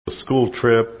the school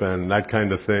trip and that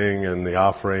kind of thing, and the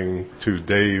offering to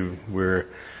Dave, we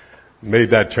made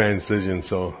that transition.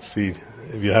 So see,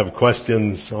 if you have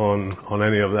questions on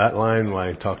any of that line,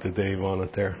 why talk to Dave on it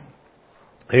there.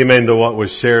 Amen to what was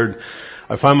shared.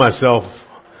 I find myself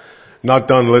not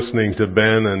done listening to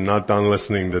Ben and not done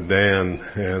listening to Dan,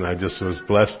 and I just was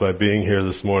blessed by being here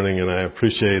this morning, and I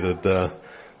appreciated the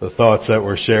thoughts that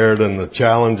were shared and the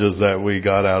challenges that we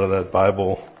got out of that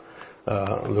Bible,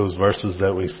 those verses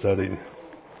that we studied.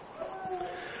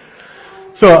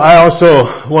 So I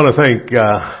also want to thank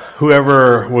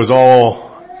whoever was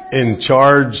all in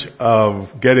charge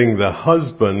of getting the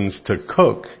husbands to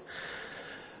cook.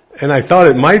 And I thought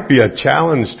it might be a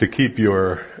challenge to keep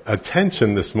your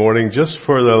attention this morning, just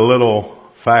for the little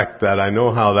fact that I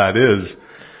know how that is.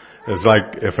 It's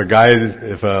like if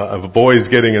a boy's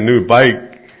getting a new bike,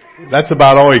 that's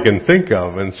about all he can think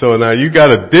of. And so now you got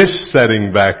a dish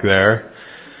setting back there.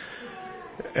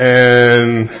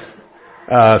 And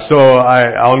so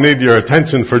I'll need your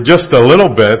attention for just a little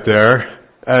bit there.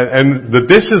 And the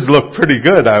dishes look pretty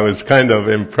good. I was kind of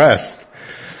impressed.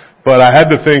 But I had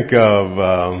to think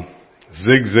of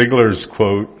Zig Ziglar's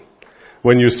quote,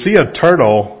 "When you see a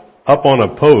turtle up on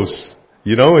a post,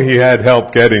 you know he had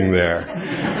help getting there."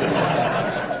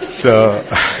 So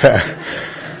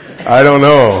I don't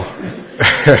know.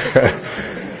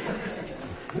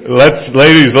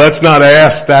 Let's not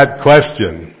ask that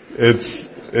question.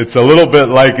 It's a little bit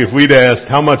like if we'd asked,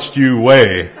 "How much do you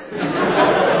weigh?"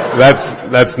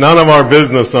 That's none of our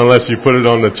business unless you put it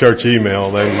on the church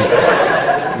email.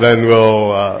 Then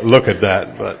we'll look at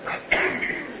that. But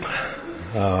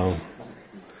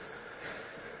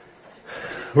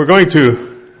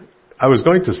I was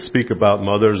going to speak about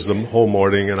mothers the whole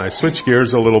morning, and I switched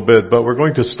gears a little bit, but we're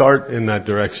going to start in that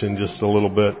direction just a little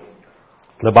bit.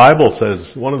 The Bible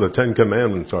says one of the 10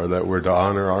 Commandments are that we're to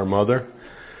honor our mother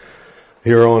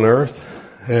here on earth,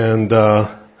 and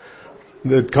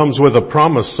it comes with a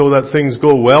promise so that things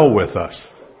go well with us.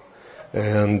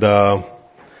 And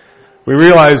we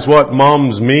realize what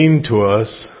moms mean to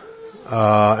us,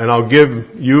 and I'll give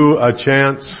you a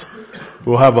chance.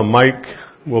 We'll have a mic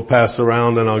we'll pass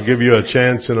around, and I'll give you a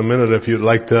chance in a minute if you'd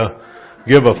like to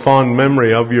give a fond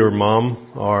memory of your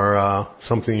mom or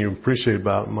something you appreciate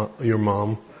about your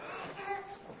mom.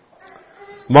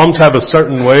 Moms have a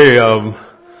certain way of...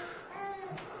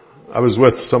 I was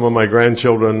with some of my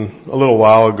grandchildren a little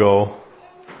while ago,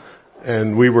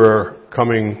 and we were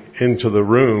coming into the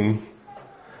room,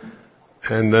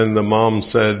 and then the mom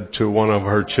said to one of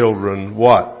her children,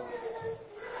 "What?"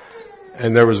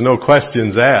 And there was no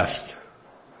questions asked.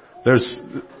 It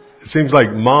seems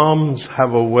like moms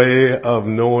have a way of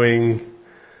knowing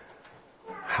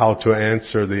how to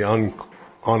answer the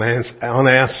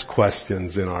unasked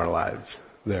questions in our lives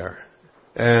there.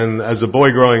 And as a boy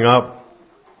growing up,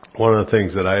 one of the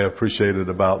things that I appreciated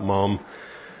about Mom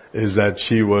is that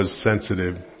she was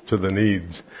sensitive to the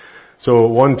needs. So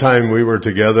one time we were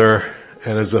together,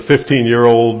 and as a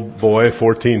 15-year-old boy,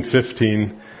 14,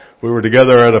 15, we were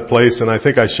together at a place, and I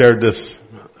think I shared this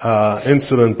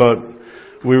incident, but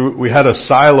we had a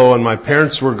silo, and my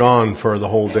parents were gone for the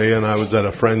whole day, and I was at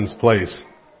a friend's place.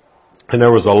 And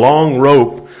there was a long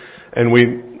rope, and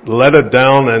we let it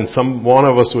down, and one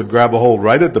of us would grab a hold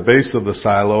right at the base of the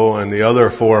silo, and the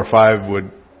other 4 or 5 would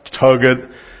tug it,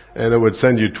 and it would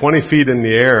send you 20 feet in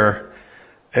the air,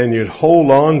 and you'd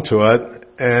hold on to it,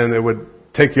 and it would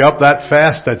take you up that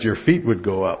fast that your feet would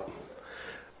go up.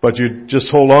 But you'd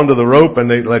just hold on to the rope, and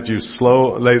they'd let you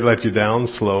down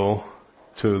slow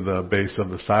to the base of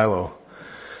the silo,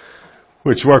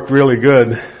 which worked really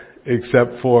good,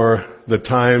 except for the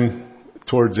time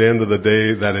towards the end of the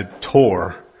day that it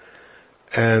tore.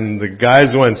 And the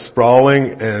guys went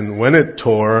sprawling, and when it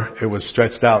tore, it was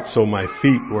stretched out so my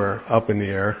feet were up in the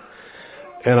air.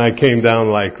 And I came down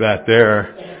like that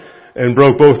there and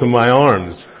broke both of my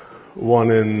arms,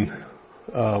 one in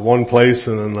one place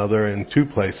and another in 2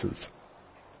 places.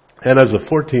 And as a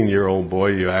 14-year-old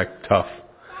boy, you act tough.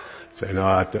 Say, "No,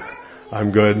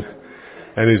 I'm good."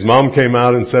 And his mom came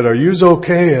out and said, "Are yous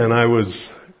okay?" And I was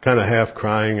kind of half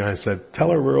crying. I said, "Tell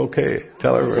her we're okay.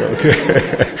 Tell her we're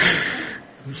okay."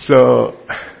 So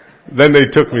then they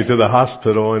took me to the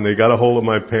hospital, and they got a hold of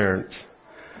my parents.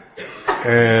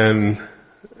 And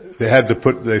they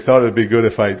thought it'd be good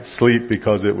if I'd sleep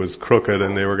because it was crooked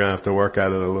and they were going to have to work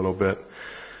at it a little bit.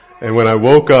 And when I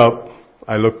woke up,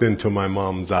 I looked into my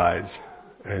mom's eyes,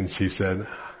 and she said,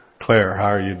 "Clair, how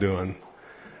are you doing?"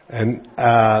 And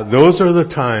those are the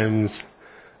times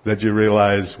that you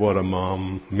realize what a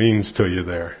mom means to you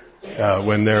there.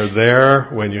 When they're there,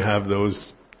 when you have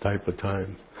those type of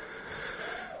times.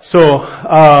 So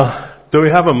Do we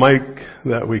have a mic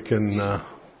that we can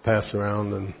pass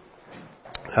around?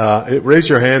 And raise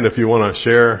your hand if you want to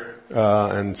share,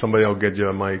 and somebody will get you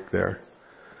a mic there.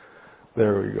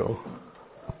 There we go.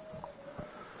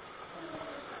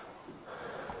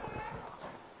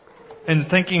 In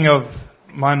thinking of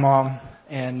my mom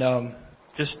and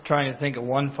just trying to think of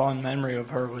one fond memory of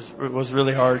her was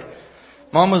really hard.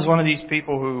 Mom was one of these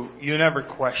people who you never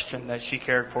questioned that she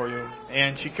cared for you,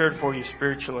 and she cared for you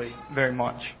spiritually very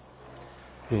much.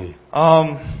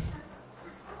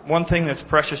 One thing that's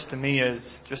precious to me is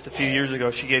just a few years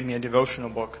ago she gave me a devotional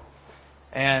book,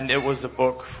 and it was a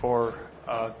book for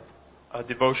a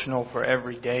devotional for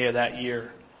every day of that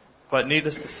year. But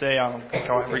needless to say, I don't think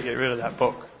I'll ever get rid of that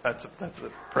book. That's a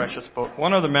precious book.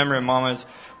 One other memory of Mom is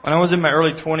when I was in my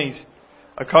early 20s,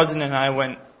 a cousin and I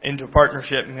went into a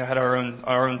partnership and we had our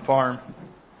own farm.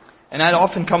 And I'd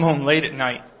often come home late at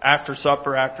night after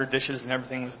supper, after dishes and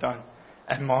everything was done.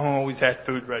 And Mom always had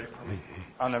food ready for me.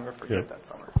 I'll never forget that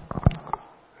summer.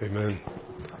 Amen.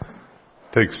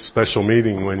 Takes special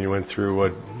meaning when you went through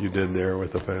what you did there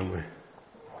with the family.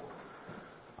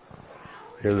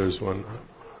 Here there's one.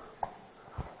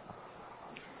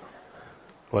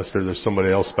 Lester, there's somebody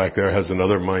else back there has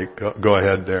another mic. Go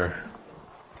ahead there.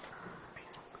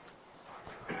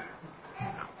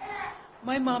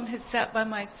 My mom has sat by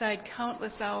my side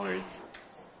countless hours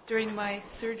during my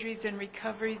surgeries and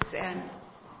recoveries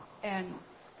and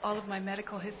all of my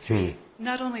medical history.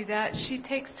 Not only that, she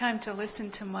takes time to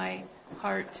listen to my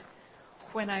heart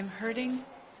when I'm hurting,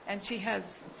 and she has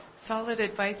solid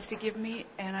advice to give me,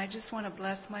 and I just want to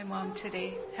bless my mom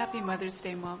today. Happy Mother's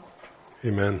Day, Mom.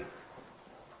 Amen.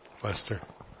 Lester.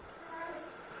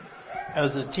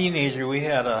 As a teenager, we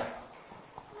had a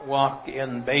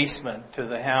walk-in basement to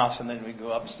the house, and then we'd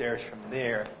go upstairs from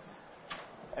there.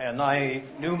 And I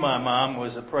knew my mom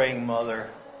was a praying mother.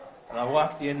 And I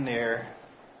walked in there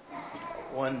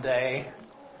one day,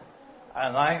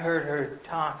 and I heard her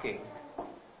talking.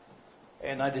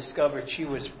 And I discovered she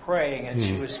was praying, and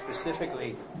she was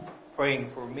specifically praying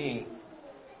for me.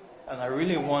 And I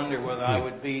really wonder whether I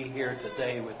would be here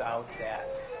today without that.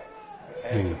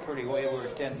 And it's a pretty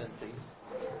wayward tendencies.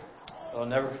 So I'll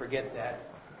never forget that.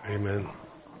 Amen.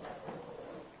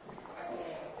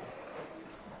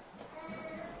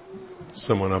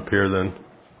 Someone up here then.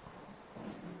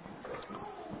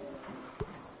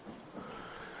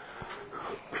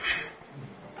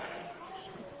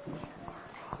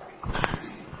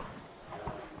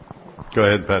 Go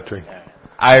ahead, Patrick.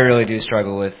 I really do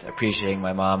struggle with appreciating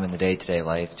my mom in the day-to-day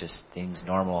life. Just seems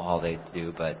normal all they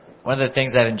do. But one of the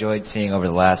things I've enjoyed seeing over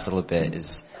the last little bit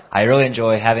is I really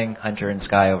enjoy having Hunter and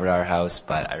Sky over at our house,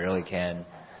 but I can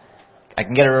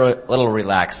get a little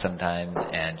relaxed sometimes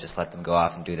and just let them go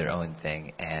off and do their own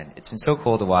thing. And it's been so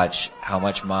cool to watch how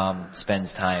much Mom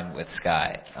spends time with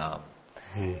Sky.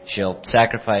 She'll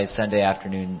sacrifice Sunday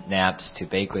afternoon naps to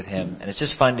bake with him, and it's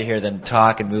just fun to hear them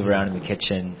talk and move around in the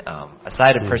kitchen. A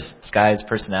side of Sky's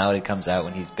personality comes out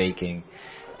when he's baking,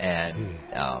 and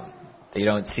that you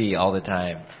don't see all the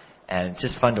time. And it's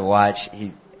just fun to watch.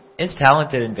 He is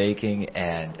talented in baking,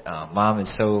 and Mom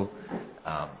is so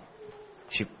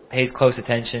she pays close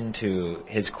attention to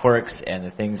his quirks and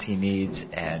the things he needs,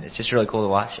 and it's just really cool to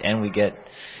watch. And we get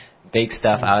bake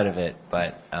stuff out of it,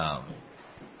 but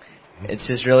it's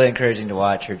just really encouraging to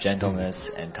watch her gentleness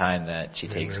and time that she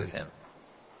takes with him.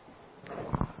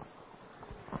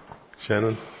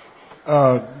 Shannon?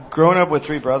 Growing up with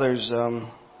three brothers,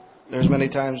 there's many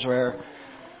times where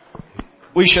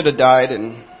we should have died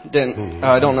and didn't.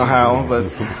 I don't know how,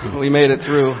 but we made it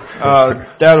through.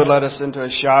 Dad would let us into a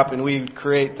shop, and we'd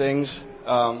create things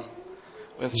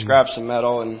with scraps of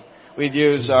metal, and we'd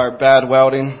use our bad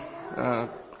welding.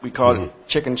 We called it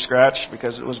chicken scratch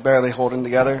because it was barely holding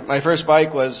together. My first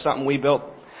bike was something we built.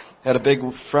 Had a big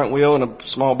front wheel and a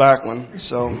small back one.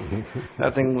 So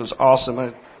that thing was awesome.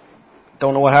 I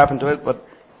don't know what happened to it, but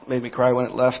made me cry when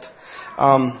it left.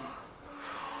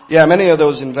 Yeah, many of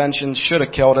those inventions should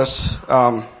have killed us.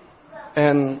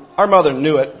 And our mother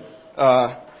knew it,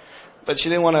 but she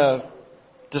didn't want to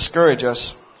discourage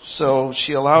us. So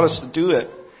she allowed us to do it.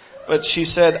 But she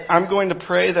said, I'm going to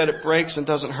pray that it breaks and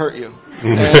doesn't hurt you.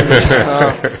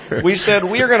 And we said,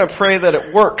 we are going to pray that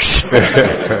it works.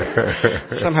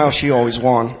 Somehow she always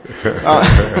won.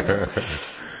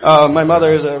 My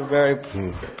mother is a very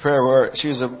prayer warrior.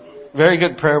 She's a very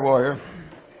good prayer warrior,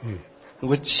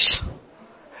 which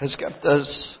has kept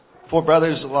us 4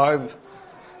 brothers alive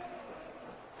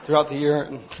throughout the year.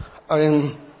 And I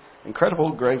am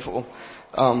incredibly grateful.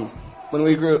 When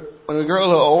we grew a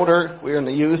little older, we were in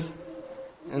the youth,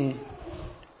 and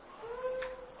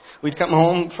we'd come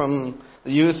home from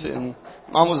the youth, and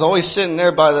Mom was always sitting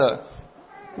there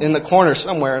in the corner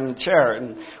somewhere in the chair,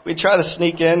 and we'd try to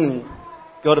sneak in and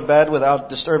go to bed without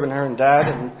disturbing her and Dad,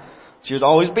 and she would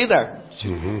always be there.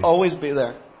 She'd always be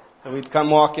there. And we'd come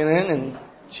walking in, and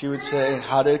she would say,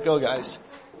 "How did it go, guys?"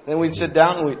 Then we'd sit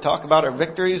down and we'd talk about our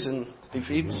victories and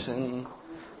defeats and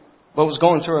what was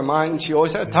going through her mind, and she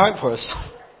always had time for us.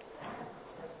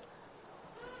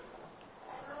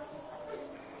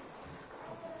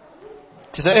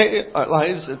 Today, our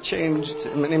lives have changed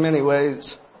in many, many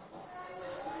ways.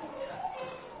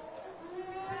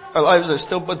 Our lives are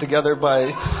still put together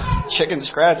by chicken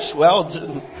scratch welds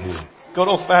and good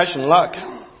old-fashioned luck.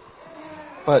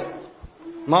 But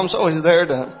Mom's always there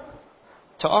to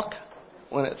talk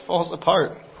when it falls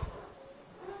apart.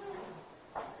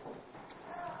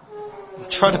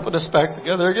 Try to put us back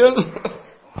together again.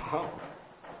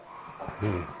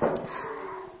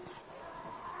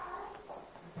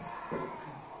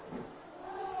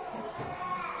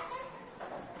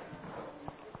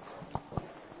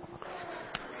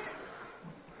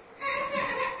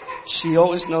 She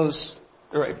always knows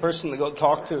the right person to go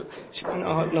talk to. She may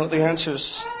not know the answers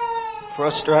for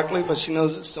us directly, but she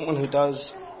knows it's someone who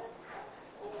does.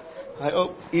 I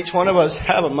hope each one of us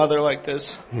have a mother like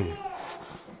this,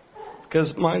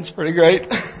 because mine's pretty great.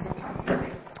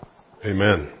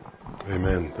 Amen.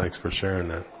 Amen. Thanks for sharing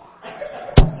that.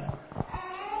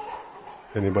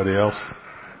 Anybody else?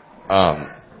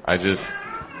 I just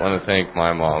want to thank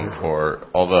my mom for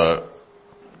all the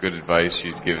good advice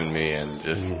she's given me and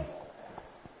just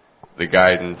the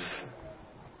guidance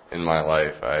in my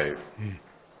life.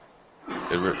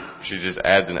 She just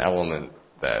adds an element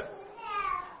that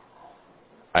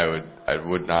I would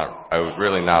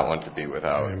really not want to be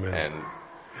without. Amen. And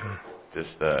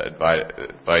just the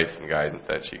advice and guidance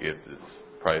that she gives is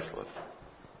priceless.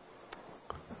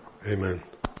 Amen.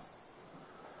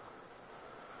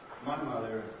 My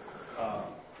mother,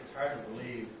 it's hard to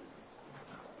believe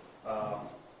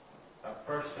a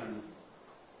person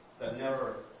that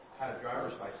never had a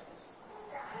driver's license.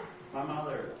 My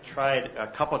mother tried a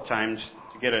couple of times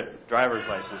to get a driver's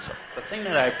license. The thing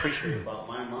that I appreciate about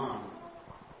my mom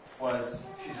was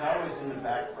she's always in the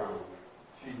background.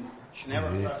 She never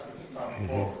pressed me to come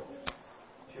forward.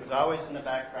 She was always in the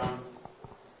background,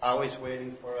 always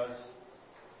waiting for us.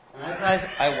 And as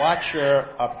I watch her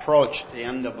approach the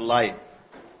end of life,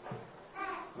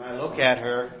 when I look at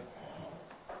her,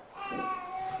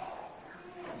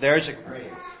 there's a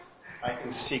grace. I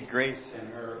can see grace in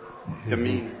her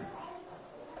demeanor.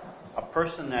 A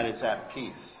person that is at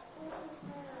peace.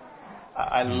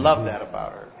 I love that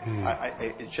about her.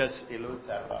 It just eludes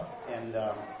that about her. And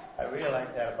I really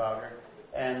like that about her.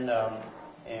 And there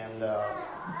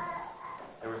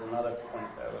was another point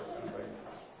that I was going to bring.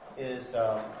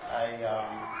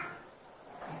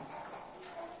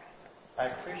 I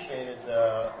appreciated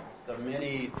the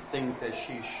many things that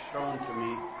she's shown to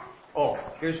me. Oh,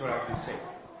 here's what I can say.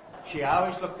 She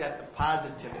always looked at the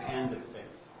positive end of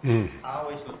things.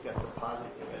 Always looked at the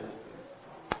positive end of things.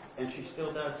 And she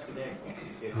still does today.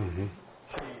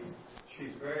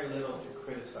 She's very little to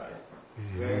criticize.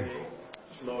 Very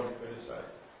slow to criticize.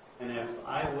 And if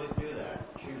I would do that,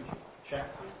 she would check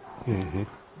me.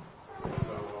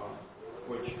 So,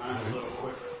 which I'm a little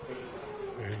quick to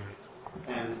criticize.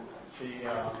 And she, I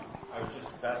was just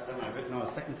last time I visited, no,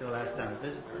 second to the last time I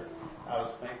visited her, I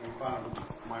was making fun of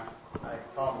I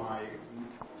called my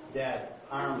dad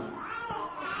Harmon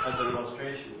as an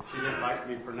illustration. She didn't like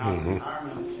me pronouncing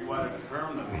Harmon. She wanted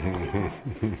Herman.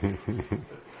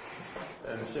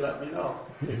 And she let me know.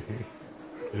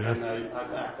 And I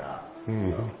backed off.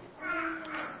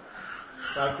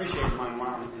 So I appreciate my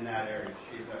mom in that area.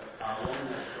 She's a woman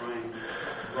that's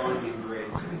growing in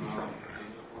grace.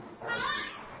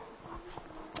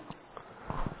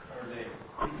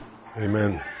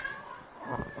 Amen.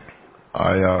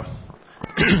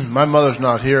 My mother's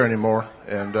not here anymore,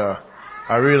 and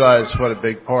I realize what a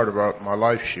big part about my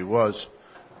life she was.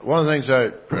 One of the things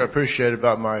I appreciate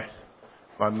about my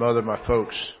mother, my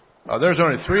folks, there's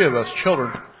only 3 of us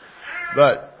children,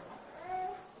 but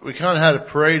we kind of had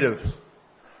a parade of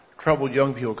troubled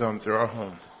young people come through our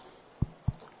home.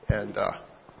 And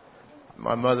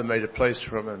my mother made a place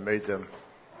for them and made them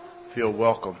feel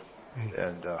welcome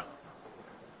and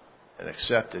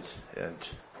accepted. And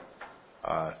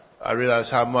I realize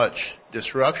how much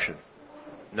disruption,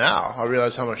 now I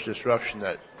realize how much disruption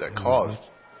that caused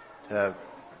to have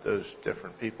those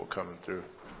different people coming through.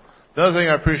 Another thing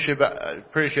I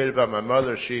appreciate about my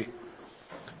mother, she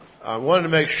wanted to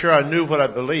make sure I knew what I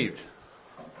believed.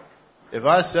 If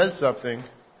I said something,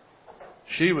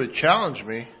 she would challenge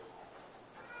me.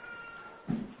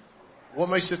 What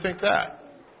makes you think that?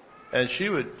 And she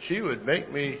would make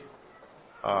me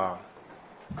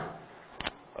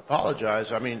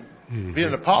apologize. I mean, be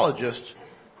an apologist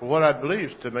for what I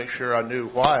believed to make sure I knew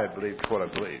why I believed what I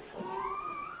believed.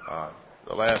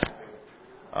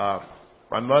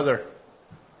 My mother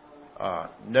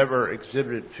never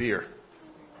exhibited fear.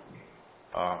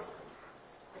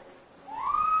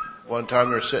 One time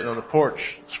we were sitting on the porch,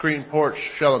 screen porch,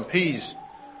 shelling peas,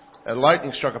 and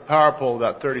lightning struck a power pole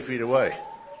about 30 feet away.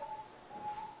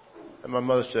 And my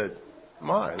mother said,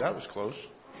 "My, that was close."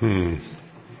 And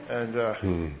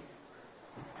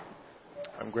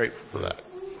I'm grateful for that.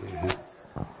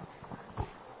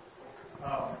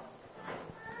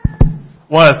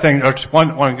 One of the things, or just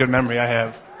one good memory I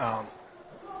have,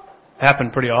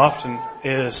 happened pretty often,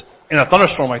 is in a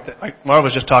thunderstorm like Marv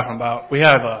was just talking about. We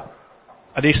have a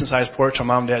decent sized porch on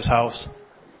Mom and Dad's house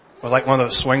with like one of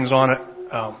those swings on it,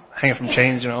 hanging from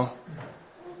chains,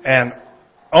 And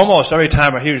almost every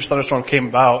time a huge thunderstorm came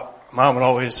about, Mom would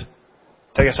always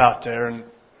take us out there, and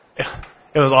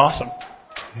it was awesome,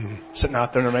 sitting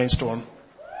out there in the rainstorm.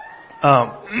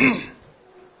 One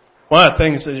of the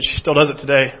things is she still does it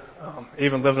today.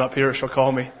 Even living up here, she'll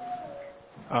call me,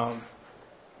 and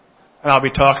I'll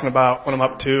be talking about what I'm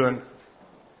up to, and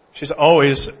she's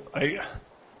always like,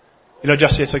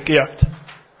 Jesse, it's a gift.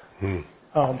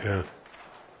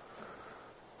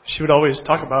 She would always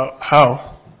talk about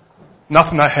how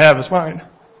nothing I have is mine.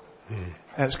 And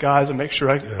it's God's, and make sure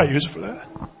I use it for that.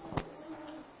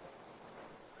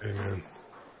 Amen.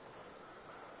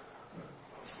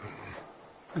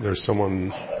 There's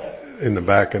someone in the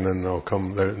back, and then they'll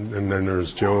come there, and then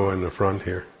there's Joe in the front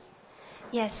here.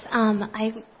 Yes, I'm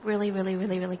really, really,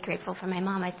 really, really grateful for my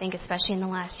mom. I think especially in the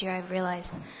last year I've realized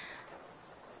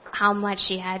how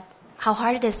much how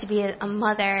hard it is to be a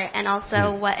mother, and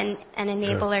also what an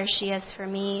enabler she is for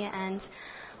me. And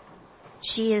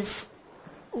she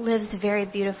lives very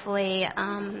beautifully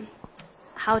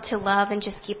how to love and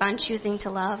just keep on choosing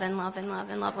to love and love and love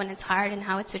and love when it's hard, and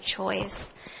how it's a choice.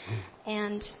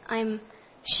 And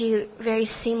she very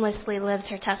seamlessly lives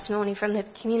her testimony from the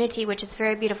community, which is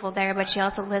very beautiful there, but she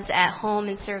also lives at home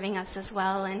and serving us as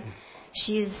well. And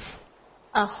she's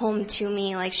a home to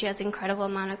me. Like, she has an incredible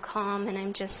amount of calm, and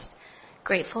I'm just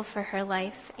grateful for her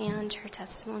life and her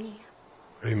testimony.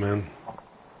 Amen.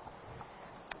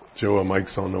 Joe, a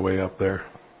mic's on the way up there.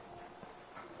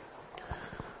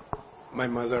 My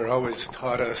mother always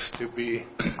taught us to be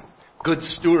good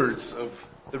stewards of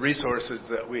the resources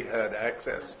that we had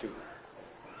access to.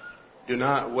 Do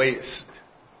not waste.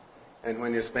 And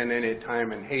when you spend any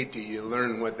time in Haiti, you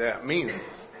learn what that means.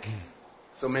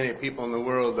 So many people in the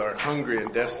world are hungry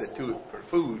and destitute for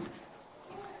food.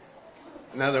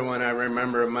 Another one I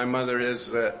remember of my mother is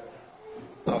that,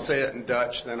 I'll say it in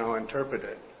Dutch, then I'll interpret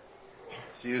it.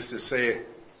 She used to say,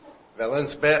 "Wel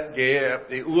ins bed gaan op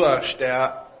die uur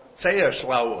staat, zeer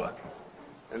slauwe."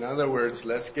 In other words,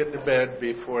 let's get to bed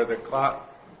before the clock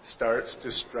starts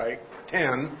to strike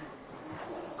 10.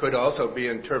 Could also be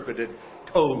interpreted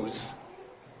toes.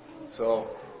 So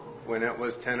when it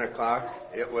was 10 o'clock,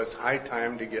 it was high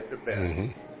time to get to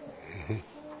bed.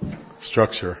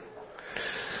 Structure.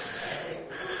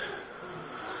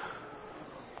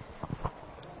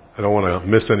 I don't want to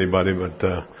miss anybody,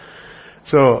 but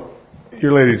so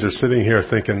you ladies are sitting here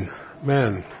thinking,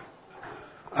 man,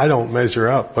 I don't measure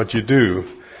up, but you do.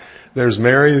 There's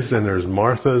Mary's and there's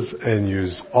Martha's, and you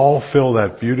all fill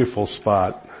that beautiful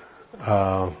spot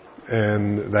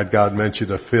and that God meant you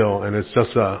to fill. And it's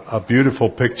just a beautiful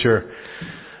picture.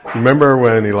 Remember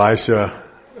when Elisha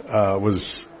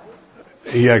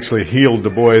he actually healed the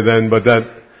boy then, but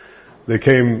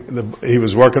he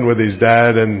was working with his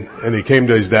dad, and he came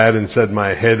to his dad and said, my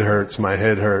head hurts.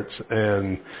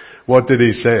 And what did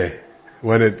he say?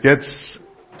 When it gets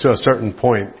to a certain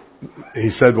point, he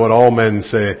said what all men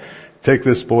say, take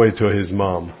this boy to his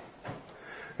mom.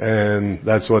 And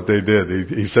that's what they did.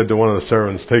 He said to one of the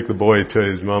servants, take the boy to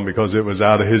his mom, because it was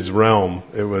out of his realm.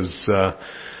 It was,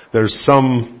 there's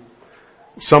some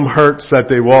hurts that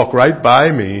they walk right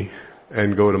by me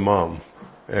and go to mom.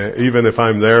 Even if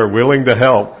I'm there willing to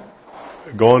help,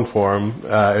 going for them,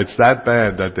 it's that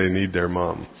bad that they need their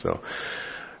mom. So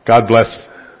God bless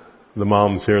the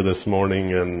moms here this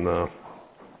morning, and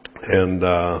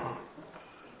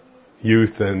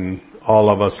youth and all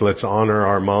of us. Let's honor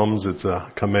our moms. It's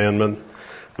a commandment.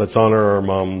 Let's honor our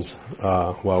moms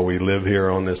while we live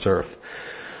here on this earth.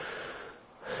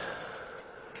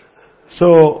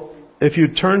 So if you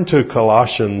turn to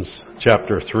Colossians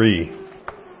chapter 3,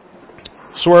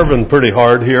 swerving pretty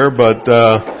hard here, but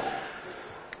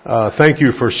thank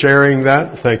you for sharing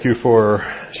that. Thank you for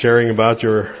sharing about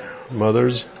your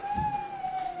mothers.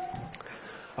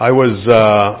 I was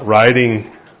riding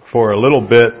for a little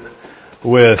bit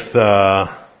with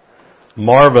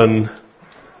Marvin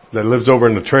that lives over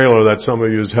in the trailer that some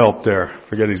of you has helped there.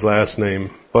 Forget his last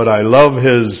name. But I love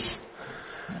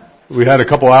we had a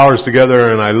couple hours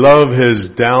together, and I love his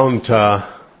down to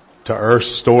earth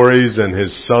stories and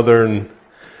his southern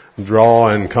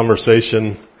draw and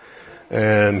conversation.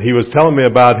 And he was telling me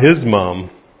about his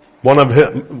mom. One of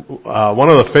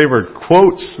the favorite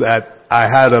quotes that I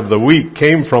had of the week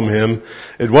came from him.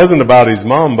 It wasn't about his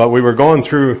mom, but we were going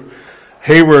through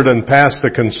Hayward and past the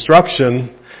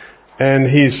construction, and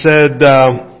he said,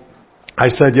 I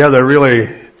said, yeah, they're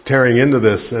really tearing into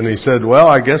this. And he said, well,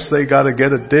 I guess they got to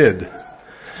get it did.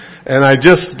 And I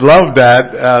just love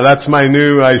that. That's my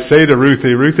new, I say to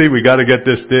Ruthie, we got to get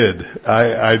this did.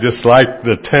 I just like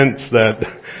the tense that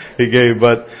he gave.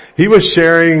 But he was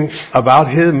sharing about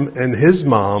him and his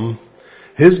mom.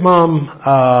 His mom,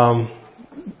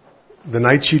 the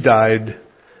night she died,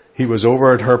 he was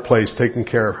over at her place taking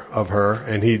care of her,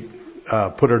 and he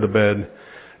put her to bed.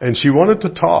 And she wanted to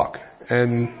talk.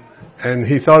 And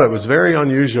he thought it was very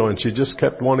unusual, and she just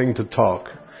kept wanting to talk.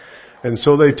 And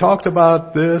so they talked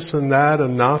about this and that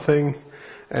and nothing.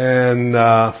 And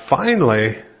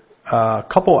finally, a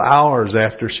couple hours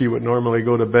after she would normally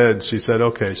go to bed, she said,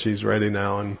 okay, she's ready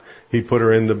now. And he put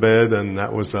her into bed, and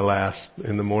that was the last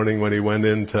in the morning when he went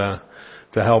in to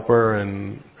help her.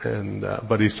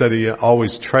 But he said he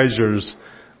always treasures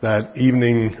that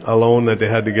evening alone that they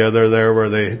had together there where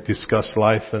they discussed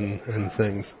life and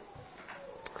things.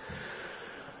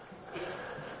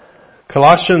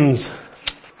 Colossians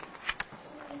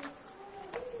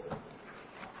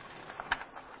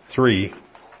 3,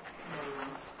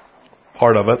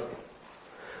 part of it.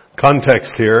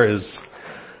 Context here is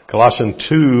Colossians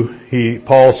 2.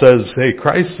 Paul says, hey,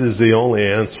 Christ is the only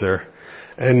answer.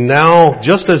 And now,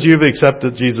 just as you've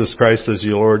accepted Jesus Christ as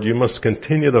your Lord, you must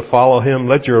continue to follow Him.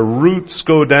 Let your roots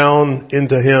go down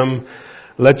into Him.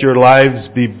 Let your lives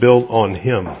be built on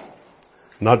Him.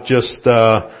 Not just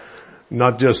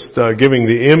giving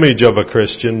the image of a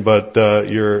Christian, but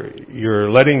you're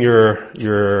letting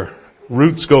your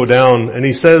roots go down. And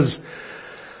he says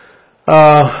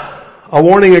a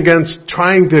warning against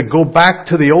trying to go back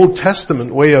to the Old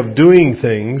Testament way of doing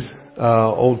things,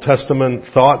 Old Testament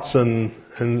thoughts and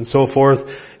so forth.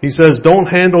 He says, don't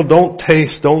handle, don't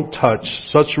taste, don't touch.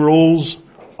 Such rules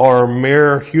are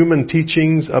mere human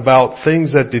teachings about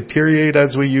things that deteriorate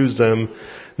as we use them.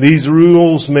 These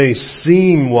rules may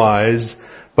seem wise,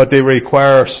 but they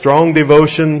require strong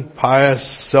devotion, pious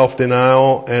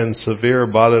self-denial, and severe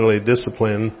bodily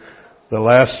discipline. The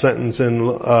last sentence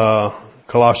in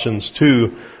Colossians 2,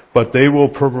 but they will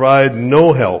provide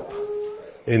no help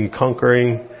in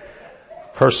conquering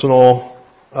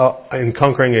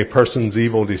a person's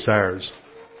evil desires.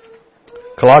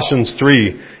 Colossians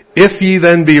 3, if ye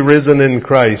then be risen in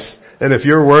Christ. And if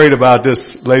you're worried about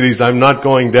this, ladies, I'm not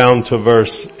going down to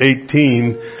verse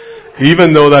 18.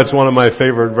 Even though that's one of my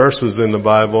favorite verses in the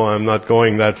Bible, I'm not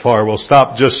going that far. We'll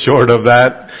stop just short of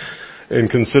that in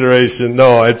consideration.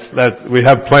 No, we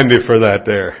have plenty for that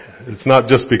there. It's not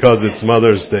just because it's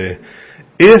Mother's Day.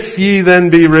 If ye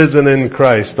then be risen in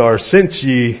Christ, or since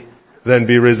ye then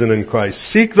be risen in Christ,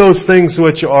 seek those things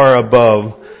which are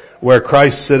above, where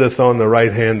Christ sitteth on the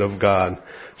right hand of God.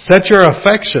 Set your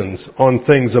affections on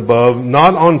things above,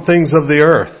 not on things of the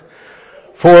earth.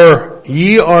 For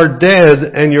ye are dead,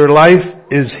 and your life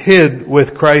is hid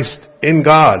with Christ in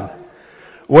God.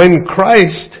 When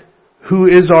Christ, who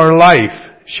is our life,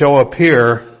 shall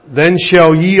appear, then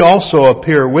shall ye also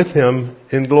appear with Him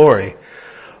in glory.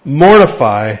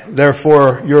 Mortify,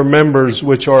 therefore, your members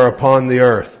which are upon the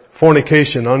earth: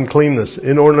 fornication, uncleanness,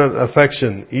 inordinate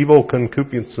affection, evil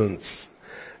concupiscence,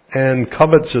 and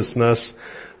covetousness,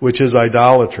 which is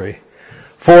idolatry.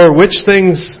 For which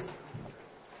things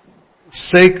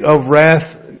sake of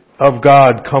wrath of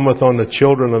God cometh on the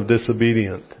children of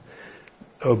disobedience,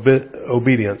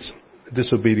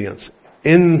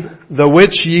 in the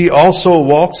which ye also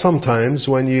walked sometimes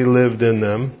when ye lived in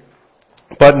them.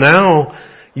 But now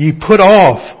ye put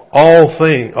off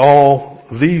all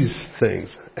these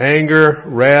things: anger,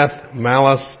 wrath,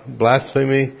 malice,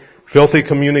 blasphemy, filthy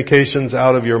communications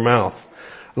out of your mouth.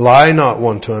 Lie not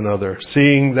one to another,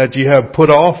 seeing that ye have put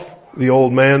off the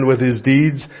old man with his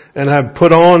deeds, and have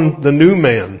put on the new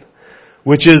man,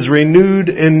 which is renewed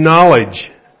in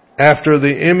knowledge, after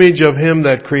the image of Him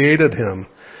that created him,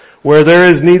 where there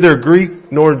is neither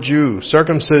Greek nor Jew,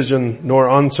 circumcision nor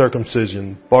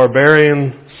uncircumcision,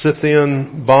 barbarian,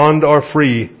 Scythian, bond or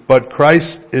free, but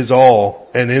Christ is all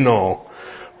and in all.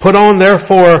 Put on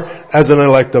therefore, as an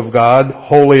elect of God,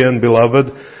 holy and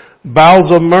beloved,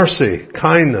 bowels of mercy,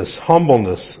 kindness,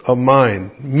 humbleness of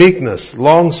mind, meekness,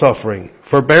 long-suffering,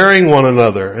 forbearing one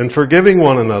another, and forgiving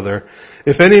one another.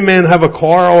 If any man have a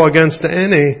quarrel against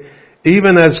any,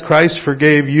 even as Christ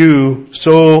forgave you,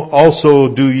 so also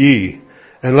do ye.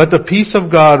 And let the peace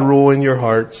of God rule in your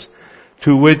hearts,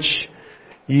 to which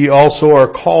ye also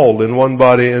are called in one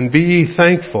body, and be ye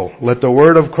thankful. Let the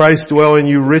word of Christ dwell in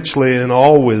you richly in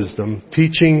all wisdom,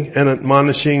 teaching and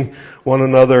admonishing one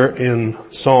another in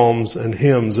psalms and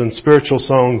hymns and spiritual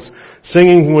songs,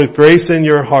 singing with grace in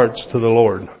your hearts to the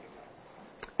Lord.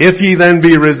 If ye then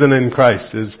be risen in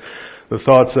Christ, is the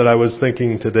thoughts that I was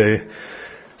thinking today.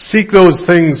 Seek those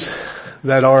things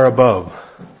that are above.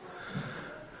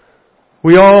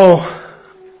 We all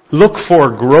look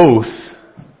for growth,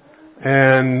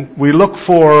 and we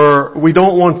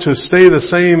don't want to stay the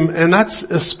same, and that's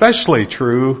especially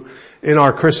true in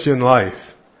our Christian life.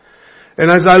 And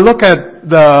as I look at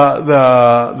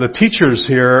the teachers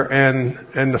here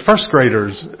and the first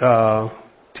graders,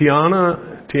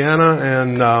 Tiana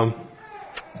and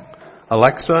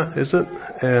Alexa, is it?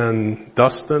 And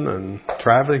Dustin and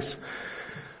Travis.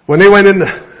 When they went in,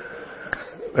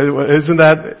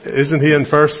 isn't he in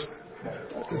first?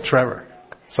 Trevor.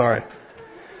 Sorry.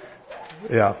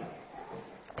 Yeah.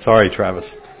 Sorry,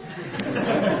 Travis.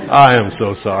 I am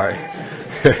so sorry.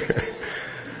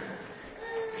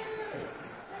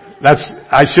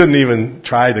 I shouldn't even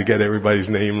try to get everybody's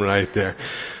name right there.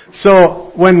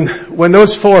 So when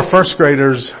those 4 first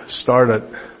graders started,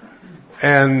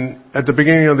 and at the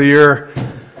beginning of the year,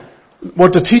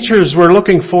 what the teachers were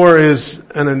looking for is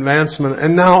an advancement.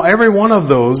 And now every one of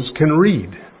those can read.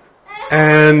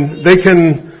 And they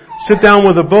can sit down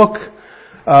with a book.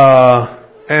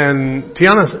 And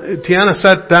Tiana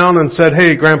sat down and said,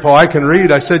 "Hey, Grandpa, I can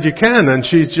read." I said, "You can." And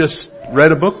she just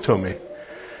read a book to me.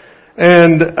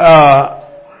 And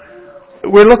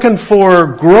we're looking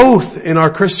for growth in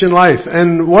our Christian life.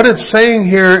 And what it's saying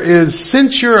here is,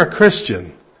 since you're a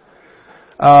Christian,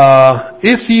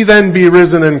 if ye then be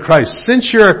risen in Christ,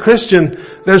 since you're a Christian,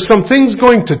 there's some things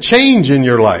going to change in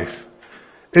your life.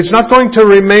 It's not going to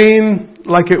remain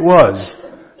like it was.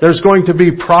 There's going to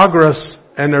be progress,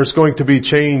 and there's going to be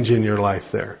change in your life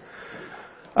there.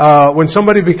 When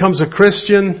somebody becomes a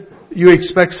Christian, you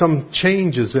expect some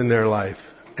changes in their life.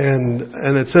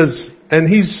 And it says, and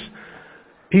he's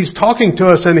talking to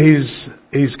us, and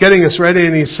he's getting us ready,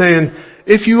 and he's saying,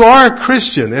 if you are a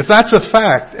Christian, if that's a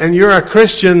fact, and you're a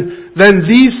Christian, then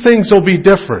these things will be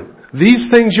different. These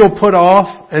things you'll put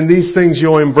off, and these things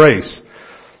you'll embrace.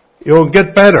 You'll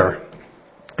get better.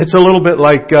 It's a little bit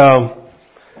like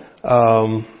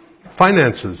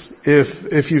finances.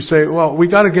 If you say, well, we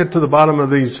got to get to the bottom of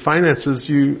these finances,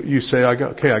 you say, I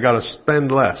got to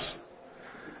spend less.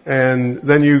 And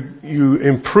then you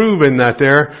improve in that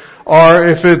there. Or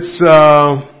if it's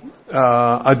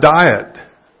a diet,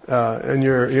 and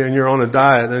you're on a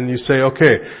diet, and you say,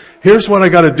 okay, here's what I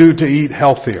got to do to eat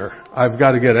healthier. I've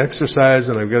got to get exercise,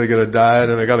 and I've got to get a diet,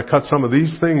 and I've got to cut some of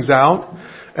these things out,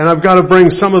 and I've got to bring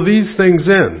some of these things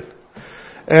in.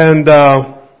 And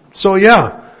so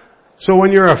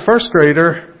when you're a first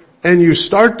grader and you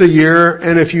start the year,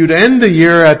 and if you'd end the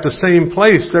year at the same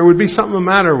place, there would be something the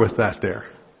matter with that there.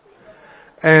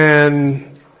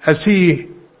 And as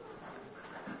he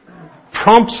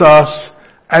prompts us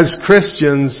as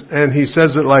Christians, and he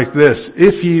says it like this,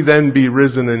 if ye then be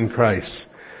risen in Christ.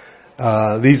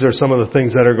 These are some of the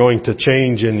things that are going to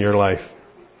change in your life.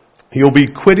 You'll be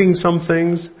quitting some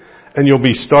things, and you'll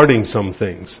be starting some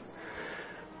things.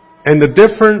 And the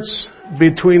difference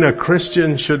between a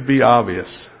Christian should be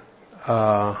obvious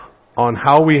on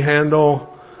how we handle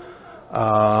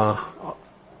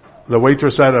the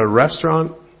waitress at a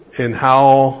restaurant, and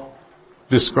how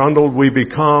disgruntled we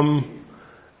become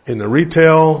in the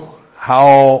retail,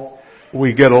 how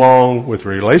we get along with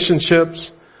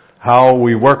relationships, how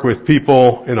we work with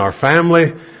people in our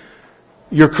family.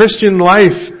 Your Christian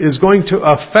life is going to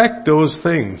affect those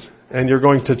things, and you're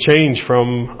going to change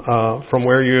from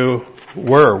where you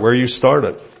were, where you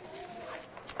started.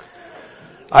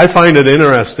 I find it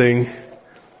interesting,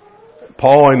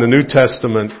 Paul in the New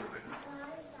Testament,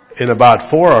 in about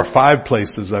 4 or 5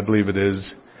 places, I believe it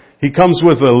is, he comes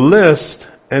with a list,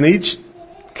 and each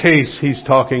case he's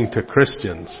talking to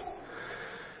Christians.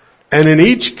 And in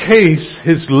each case,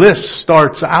 his list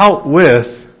starts out with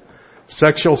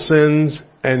sexual sins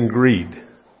and greed.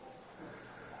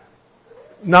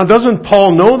 Now, doesn't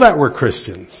Paul know that we're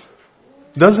Christians?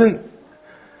 Doesn't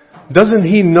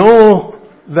he know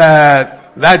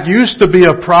that used to be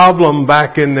a problem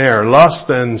back in there? Lust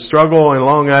and struggle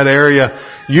along that area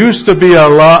used to be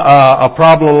a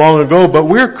problem long ago, but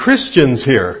we're Christians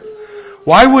here.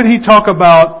 Why would he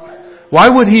why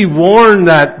would he warn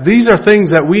that these are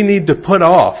things that we need to put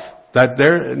off?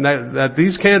 That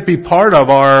these can't be part of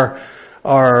our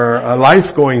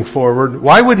life going forward.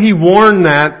 Why would he warn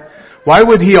that? Why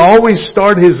would he always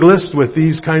start his list with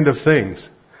these kind of things?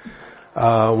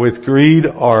 With greed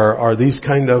or these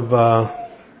kind of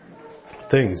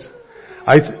things.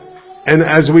 And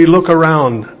as we look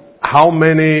around, how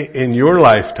many in your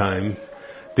lifetime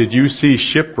did you see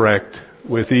shipwrecked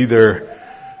with either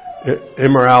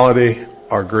immorality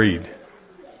or greed?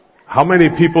 How many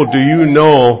people do you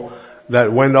know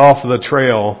that went off the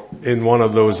trail in one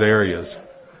of those areas?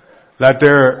 And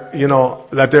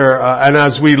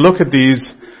as we look at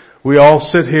these, we all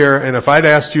sit here, and if I'd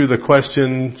asked you the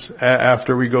questions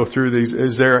after we go through these,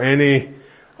 is there any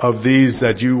of these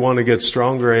that you want to get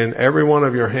stronger in? Every one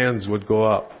of your hands would go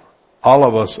up. All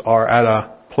of us are at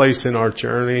a place in our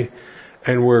journey,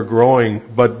 and we're growing.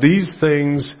 But these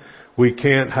things we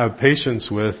can't have patience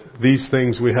with. These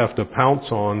things we have to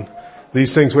pounce on.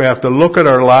 These things we have to look at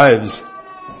our lives.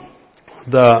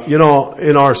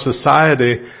 In our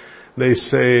society, they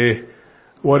say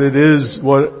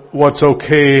what's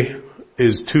okay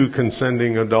is two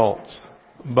consenting adults.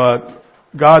 But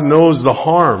God knows the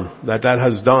harm that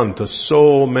has done to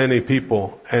so many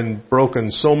people and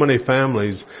broken so many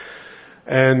families.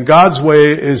 And God's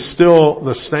way is still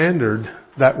the standard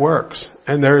that works.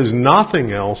 And there is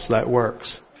nothing else that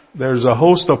works. There's a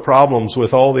host of problems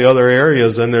with all the other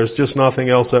areas, and there's just nothing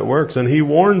else that works. And He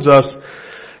warns us,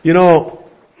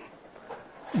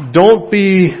 don't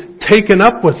be taken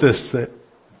up with this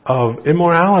of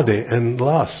immorality and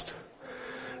lust.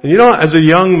 And as a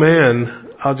young man,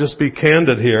 I'll just be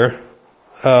candid here.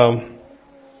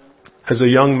 As a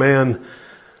young man,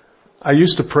 I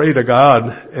used to pray to God,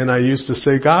 and I used to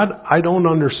say, God, I don't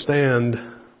understand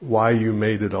why you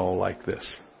made it all like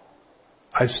this.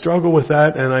 I struggle with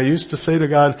that, and I used to say to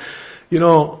God,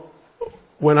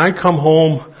 when I come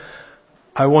home,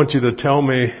 I want you to tell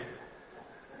me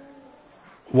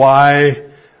why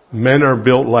men are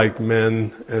built like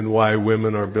men and why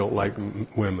women are built like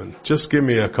women. Just give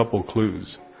me a couple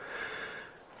clues.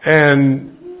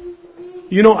 And,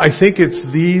 I think it's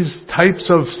these types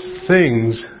of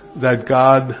things that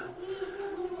God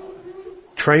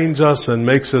trains us and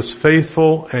makes us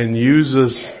faithful and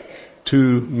uses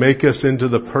to make us into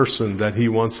the person that He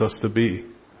wants us to be.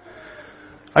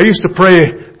 I used to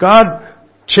pray, God,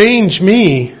 change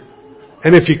me,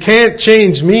 and if you can't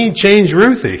change me, change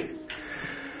Ruthie.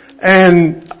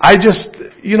 And I just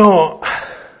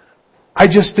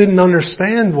didn't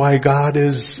understand why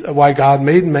God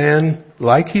made man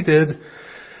like He did.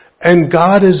 And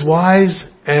God is wise,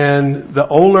 and the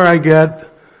older I get,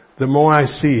 the more I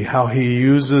see how He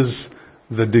uses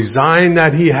the design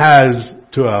that He has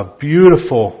to a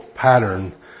beautiful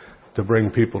pattern to bring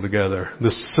people together. The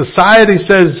society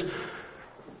says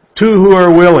two who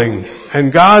are willing,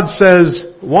 and God says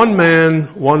one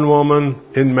man, one woman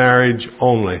in marriage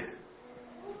only.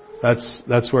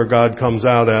 That's where God comes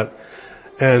out at.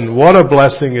 And what a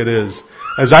blessing it is.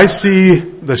 As I see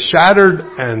the shattered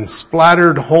and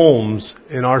splattered homes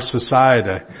in our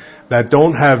society that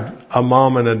don't have a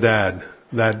mom and a dad,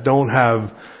 that don't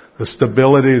have the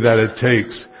stability that it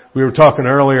takes. We were talking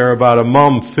earlier about a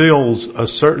mom feels a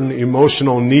certain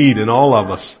emotional need in all of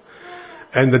us.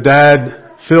 And the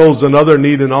dad fills another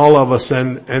need in all of us.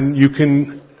 And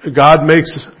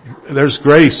there's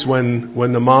grace when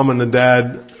the mom and the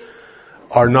dad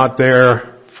are not there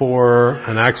for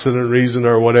an accident reason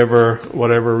or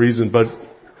whatever reason. But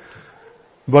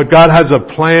God has a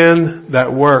plan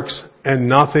that works, and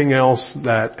nothing else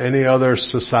that any other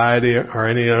society or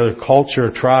any other culture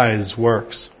tries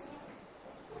works.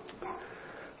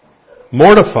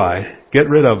 Mortify, get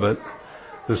rid of it,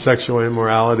 the sexual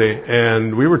immorality.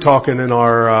 And we were talking in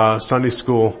our Sunday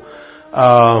school,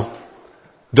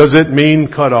 does it mean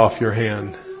cut off your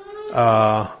hand?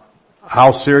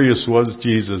 How serious was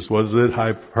Jesus? Was it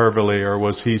hyperbole, or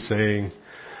was He saying,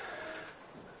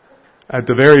 at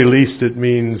the very least it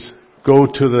means go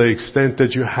to the extent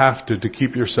that you have to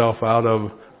keep yourself out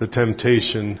of the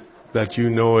temptation that you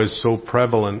know is so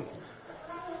prevalent.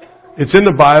 It's in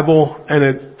the Bible, and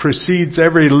it precedes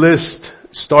every list,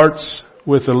 starts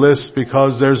with a list,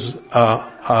 because there's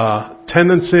a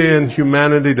tendency in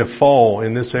humanity to fall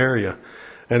in this area.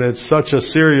 And it's such a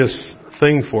serious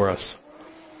thing for us.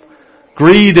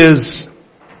 Greed is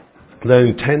the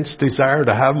intense desire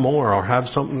to have more or have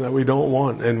something that we don't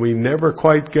want, and we never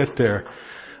quite get there.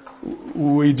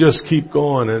 We just keep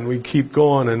going and we keep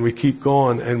going and we keep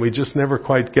going, and we just never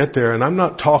quite get there. And I'm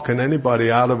not talking anybody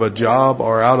out of a job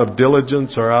or out of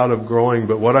diligence or out of growing,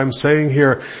 but what I'm saying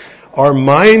here, our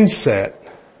mindset,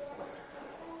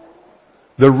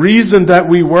 the reason that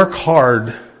we work hard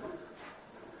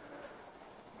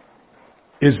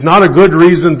is not a good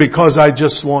reason because I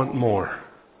just want more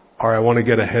or I want to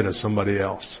get ahead of somebody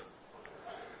else.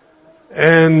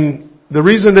 And the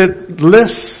reason it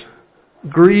lists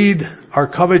greed or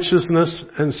covetousness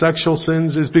and sexual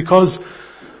sins is because,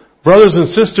 brothers and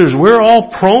sisters, we're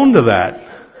all prone to that.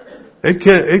 It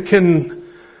can,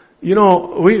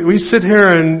 we sit here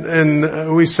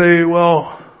and we say,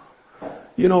 well,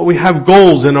 we have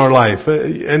goals in our life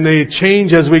and they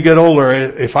change as we get older.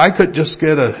 If I could just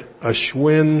get a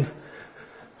Schwinn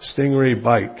Stingray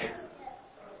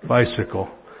bicycle,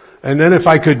 and then if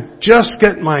I could just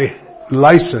get my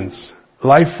license,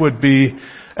 life would be,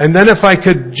 and then if I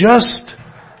could just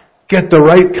get the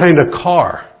right kind of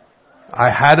car. I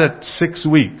had it 6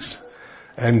 weeks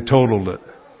and totaled it.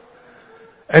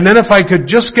 And then if I could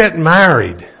just get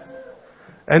married,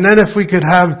 and then if we could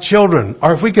have children,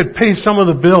 or if we could pay some of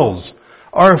the bills,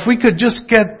 or if we could just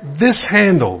get this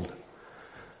handled.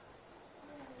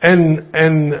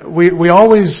 And we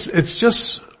always,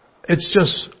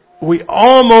 we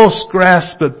almost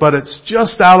grasp it, but it's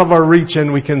just out of our reach,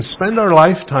 and we can spend our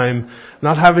lifetime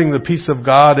not having the peace of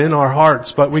God in our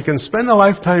hearts, but we can spend a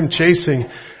lifetime chasing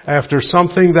after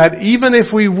something that even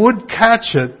if we would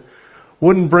catch it,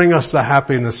 wouldn't bring us the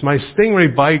happiness. My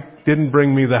Stingray bike didn't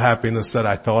bring me the happiness that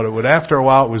I thought it would. After a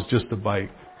while, it was just a bike.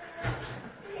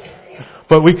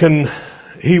 But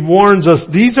he warns us,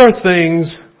 these are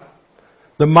things,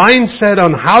 the mindset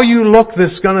on how you look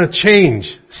this is going to change.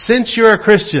 Since you're a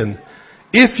Christian,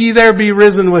 if ye there be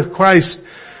risen with Christ,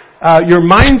 your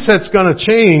mindset's going to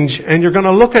change and you're going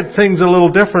to look at things a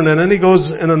little different. And then he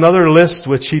goes in another list,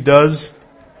 which he does.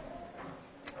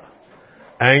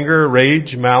 Anger,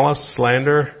 rage, malice,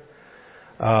 slander,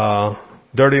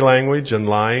 dirty language, and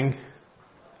lying.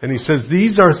 And he says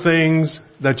these are things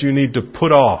that you need to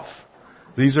put off.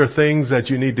 These are things that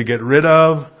you need to get rid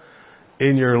of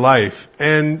in your life.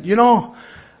 And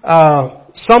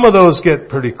some of those get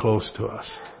pretty close to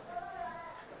us.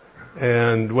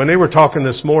 And when they were talking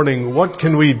this morning, what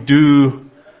can we do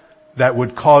that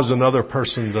would cause another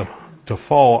person to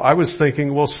fall? I was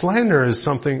thinking, well, slander is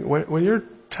something, when you're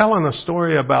telling a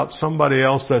story about somebody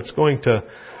else that's going to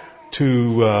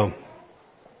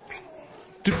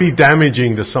be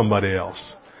damaging to somebody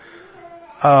else.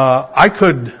 I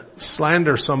could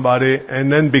slander somebody, and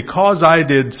then because I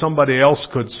did, somebody else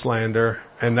could slander,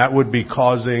 and that would be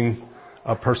causing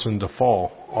a person to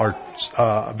fall or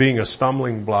being a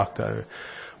stumbling block to it.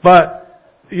 But,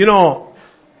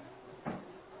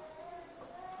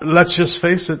 let's just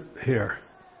face it here.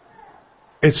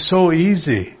 It's so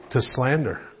easy to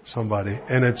slander somebody,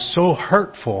 and it's so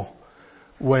hurtful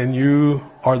when you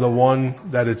are the one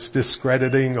that it's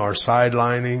discrediting or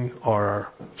sidelining or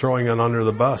throwing it under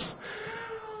the bus.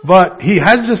 But he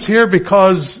has this here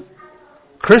because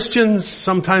Christians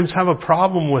sometimes have a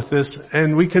problem with this,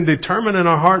 and we can determine in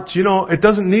our hearts, it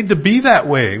doesn't need to be that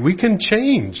way. We can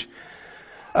change.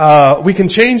 We can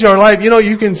change our life.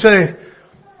 You can say,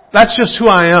 that's just who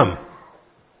I am.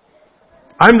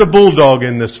 I'm the bulldog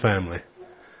in this family.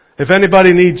 If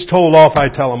anybody needs told off, I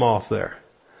tell them off there.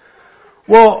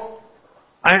 Well,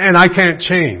 I can't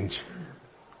change.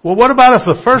 Well, what about if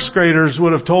the first graders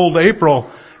would have told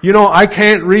April, I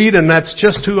can't read and that's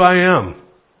just who I am.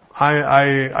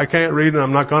 I can't read and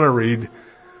I'm not going to read.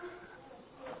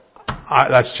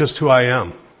 That's just who I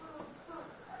am.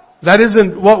 That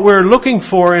isn't what we're looking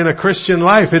for in a Christian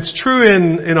life. It's true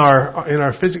in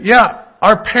our physical. Yeah,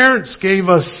 our parents gave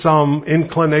us some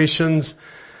inclinations.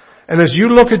 And as you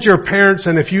look at your parents,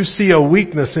 and if you see a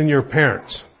weakness in your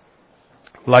parents,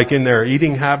 like in their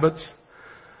eating habits,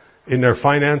 in their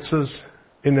finances,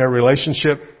 in their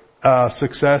relationship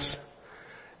success,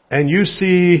 and you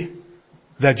see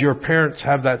that your parents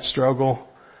have that struggle,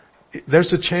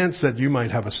 there's a chance that you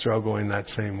might have a struggle in that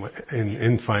same way,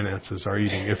 in finances or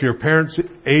eating. If your parents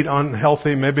ate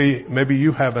unhealthy, maybe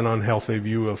you have an unhealthy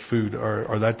view of food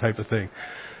or that type of thing.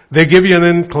 They give you an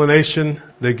inclination.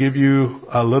 They give you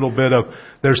a little bit of,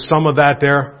 there's some of that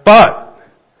there. But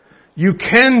you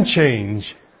can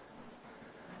change.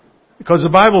 Because the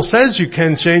Bible says you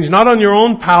can change, not on your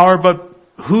own power, but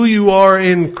who you are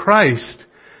in Christ.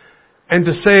 And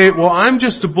to say, well, I'm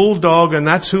just a bulldog and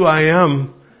that's who I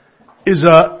am, is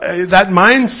that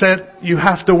mindset you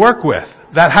have to work with.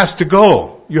 That has to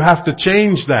go. You have to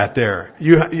change that there.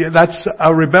 That's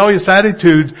a rebellious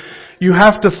attitude. You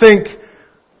have to think,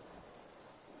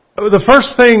 the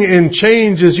first thing in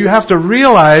change is you have to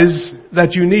realize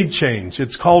that you need change.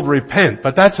 It's called repent,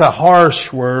 but that's a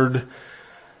harsh word.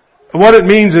 what it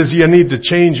means is you need to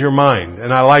change your mind,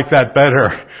 and I like that better.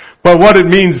 But what it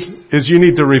means is you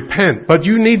need to repent. But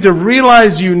you need to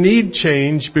realize you need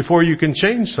change before you can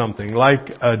change something, like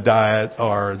a diet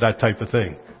or that type of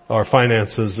thing, or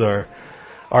finances, or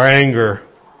anger,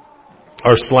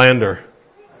 or slander.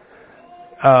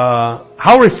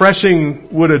 How refreshing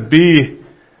would it be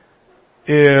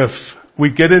if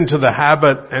we get into the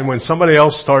habit, and when somebody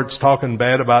else starts talking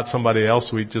bad about somebody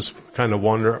else, we just kind of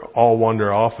wander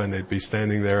off, and they'd be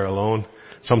standing there alone.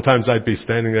 Sometimes I'd be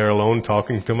standing there alone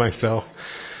talking to myself.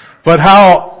 But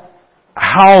how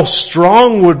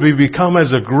strong would we become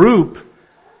as a group?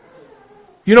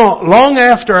 You know, long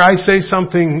after I say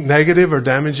something negative or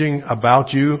damaging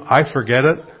about you, I forget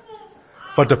it.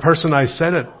 But the person I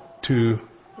said it to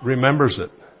remembers it.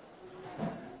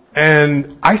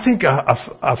 And I think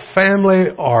a family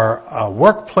or a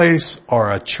workplace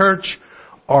or a church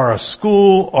or a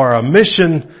school or a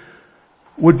mission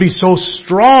would be so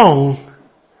strong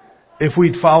if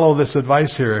we'd follow this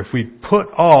advice here, if we'd put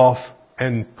off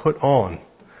and put on.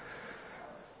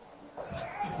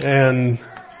 And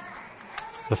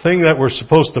the thing that we're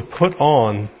supposed to put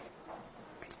on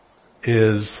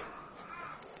is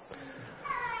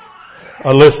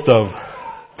a list of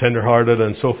tenderhearted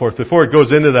and so forth. Before it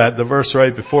goes into that, the verse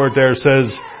right before it there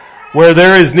says, where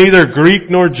there is neither Greek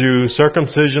nor Jew,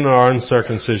 circumcision or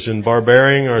uncircumcision,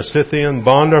 barbarian or Scythian,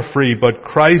 bond or free, but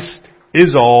Christ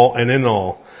is all and in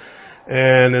all.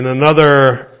 And in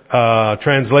another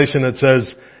translation it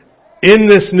says, in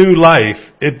this new life,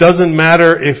 it doesn't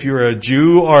matter if you're a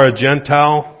Jew or a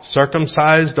Gentile,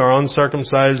 circumcised or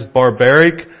uncircumcised,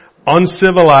 barbaric,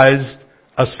 uncivilized,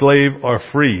 a slave or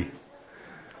free.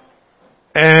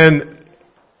 And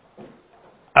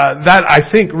that I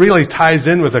think really ties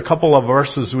in with a couple of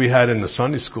verses we had in the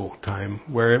Sunday school time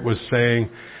where it was saying,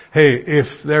 hey, if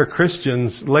they're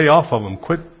Christians, lay off of them.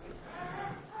 Quit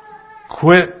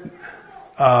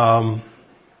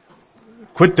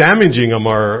damaging them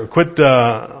or quit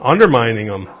undermining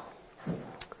them.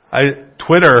 I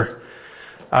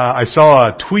saw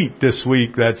a tweet this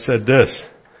week that said this: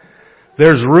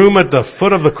 there's room at the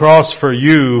foot of the cross for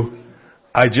you.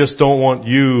 I just don't want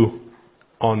you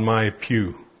on my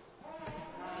pew.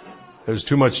 There's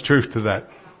too much truth to that.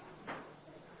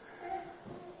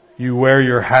 You wear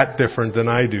your hat different than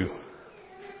I do.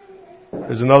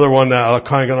 There's another one that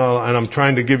and I'm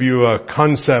trying to give you a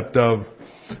concept of,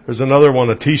 there's another one,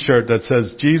 a t-shirt that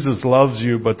says, Jesus loves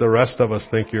you, but the rest of us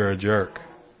think you're a jerk.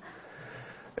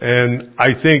 And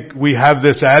I think we have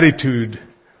this attitude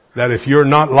that if you're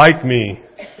not like me,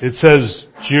 it says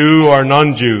Jew or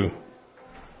non-Jew.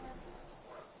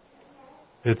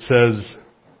 It says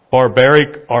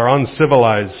barbaric or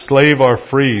uncivilized, slave or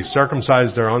free,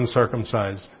 circumcised or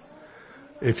uncircumcised.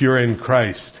 If you're in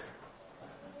Christ,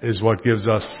 is what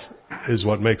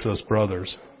makes us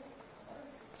brothers.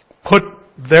 Put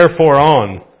therefore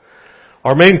on.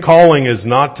 Our main calling is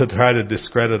not to try to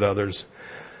discredit others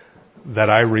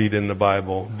that I read in the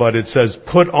Bible, but it says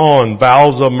put on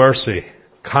bowels of mercy,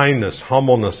 kindness,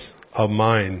 humbleness of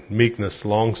mind, meekness,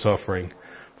 long-suffering,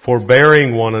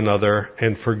 forbearing one another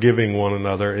and forgiving one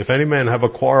another. If any man have a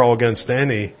quarrel against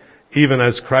any, even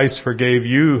as Christ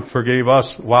forgave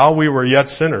us while we were yet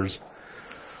sinners.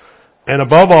 And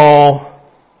above all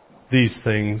these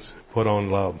things, put on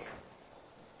love.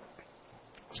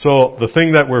 So the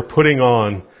thing that we're putting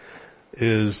on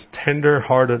is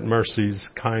tender-hearted mercies,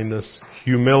 kindness,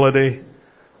 humility,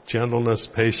 gentleness,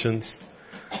 patience.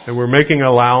 And we're making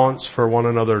allowance for one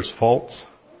another's faults.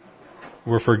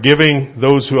 We're forgiving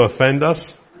those who offend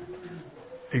us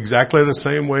exactly the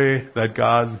same way that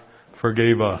God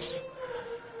forgave us.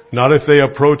 Not if they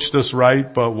approached us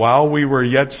right, but while we were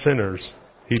yet sinners,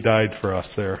 He died for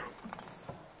us there.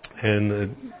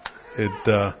 And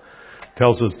it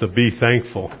tells us to be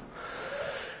thankful.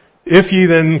 If ye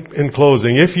then, in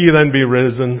closing, if ye then be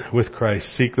risen with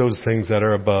Christ, seek those things that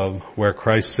are above, where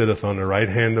Christ sitteth on the right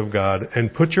hand of God,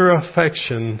 and put your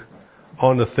affection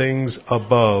on the things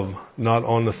above, not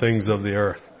on the things of the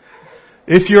earth.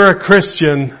 If you're a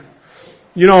Christian,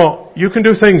 you can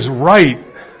do things right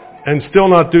and still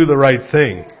not do the right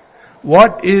thing.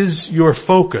 What is your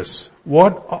focus?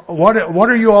 What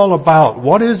are you all about?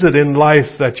 What is it in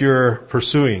life that you're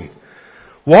pursuing?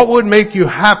 What would make you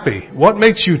happy? What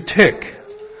makes you tick?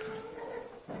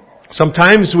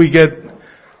 Sometimes we get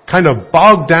kind of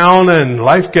bogged down and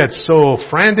life gets so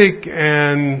frantic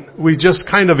and we just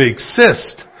kind of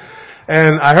exist.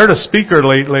 And I heard a speaker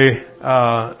lately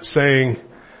saying,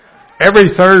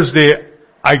 every Thursday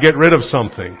I get rid of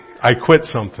something. I quit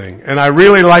something. And I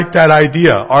really like that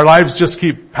idea. Our lives just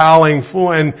keep piling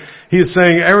full. And he's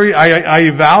saying I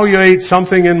evaluate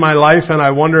something in my life and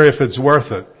I wonder if it's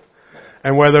worth it.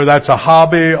 And whether that's a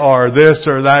hobby or this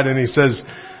or that. And he says,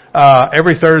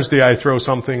 every Thursday I throw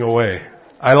something away.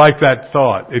 I like that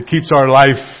thought. It keeps our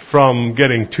life from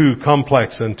getting too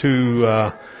complex and too,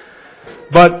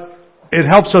 but it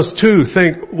helps us too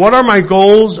think, what are my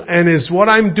goals and is what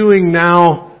I'm doing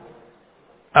now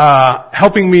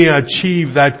helping me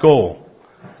achieve that goal?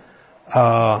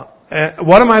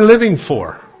 What am I living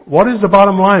for? What is the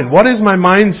bottom line? What is my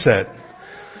mindset?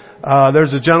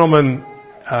 There's a gentleman,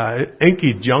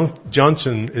 Inky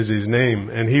Johnson is his name,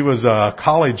 and he was a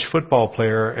college football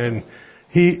player, and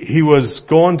he was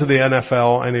going to the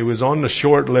NFL, and he was on the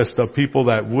short list of people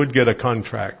that would get a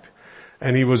contract.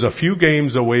 And he was a few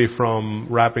games away from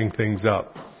wrapping things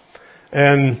up.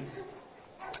 And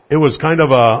it was kind of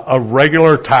a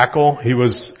regular tackle. He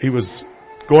was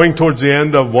going towards the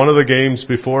end of one of the games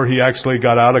before he actually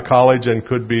got out of college and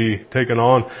could be taken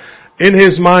on. In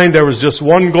his mind, there was just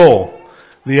one goal.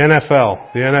 The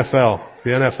NFL, the NFL,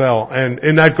 the NFL. And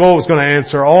in that goal was going to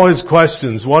answer all his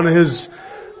questions. One of his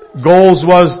goals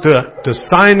was to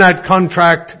sign that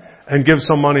contract and give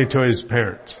some money to his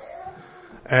parents.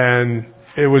 And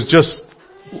it was just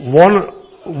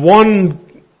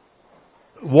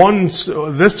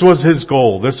this was his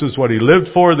goal. This is what he lived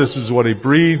for. This is what he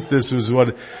breathed. This is what,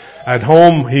 at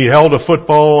home, he held a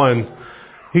football and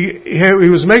he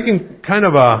was making kind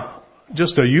of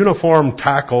just a uniform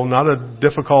tackle, not a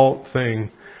difficult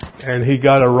thing. And he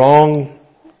got a wrong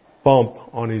bump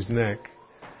on his neck.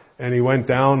 And he went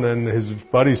down and his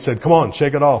buddy said, come on,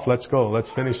 shake it off. Let's go.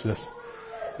 Let's finish this.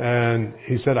 And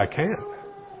he said, I can't.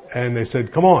 And they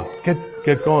said, come on,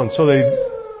 get going. So they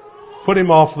put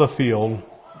him off the field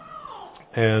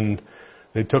and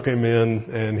they took him in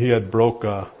and he had broke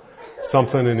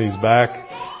something in his back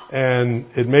and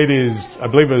it made I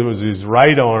believe it was his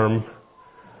right arm,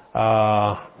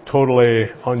 totally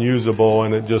unusable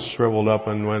and it just shriveled up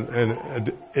and went,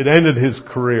 and it ended his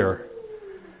career.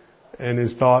 And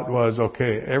his thought was,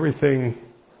 okay, everything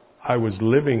I was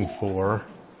living for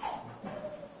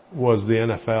was the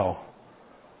NFL.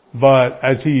 But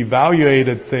as he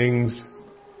evaluated things,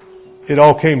 it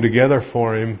all came together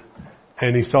for him,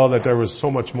 and he saw that there was so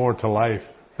much more to life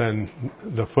than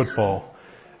the football.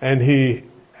 And he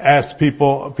asked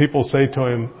people say to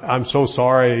him, I'm so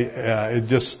sorry, it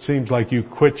just seems like you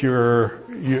quit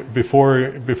before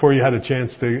you had a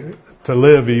chance to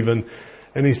live even.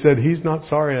 And he said, he's not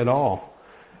sorry at all.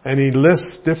 And he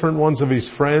lists different ones of his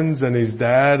friends and his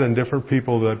dad and different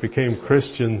people that became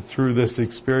Christian through this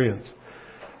experience.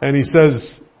 And he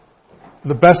says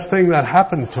the best thing that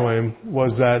happened to him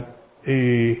was that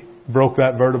he broke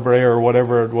that vertebrae or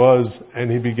whatever it was and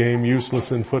he became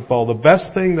useless in football. The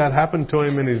best thing that happened to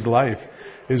him in his life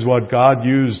is what God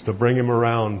used to bring him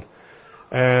around.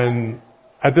 And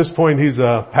at this point he's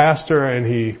a pastor and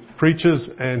he preaches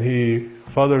and he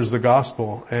fathers the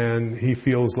gospel and he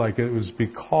feels like it was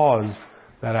because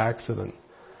that accident.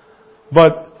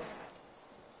 But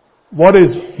what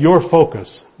is your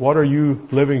focus? What are you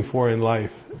living for in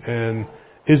life? And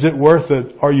is it worth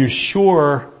it? Are you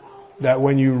sure that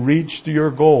when you reached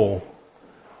your goal,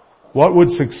 what would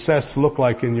success look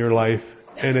like in your life?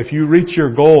 And if you reach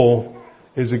your goal,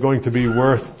 is it going to be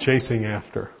worth chasing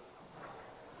after?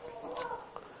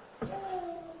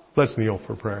 Let's kneel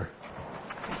for prayer.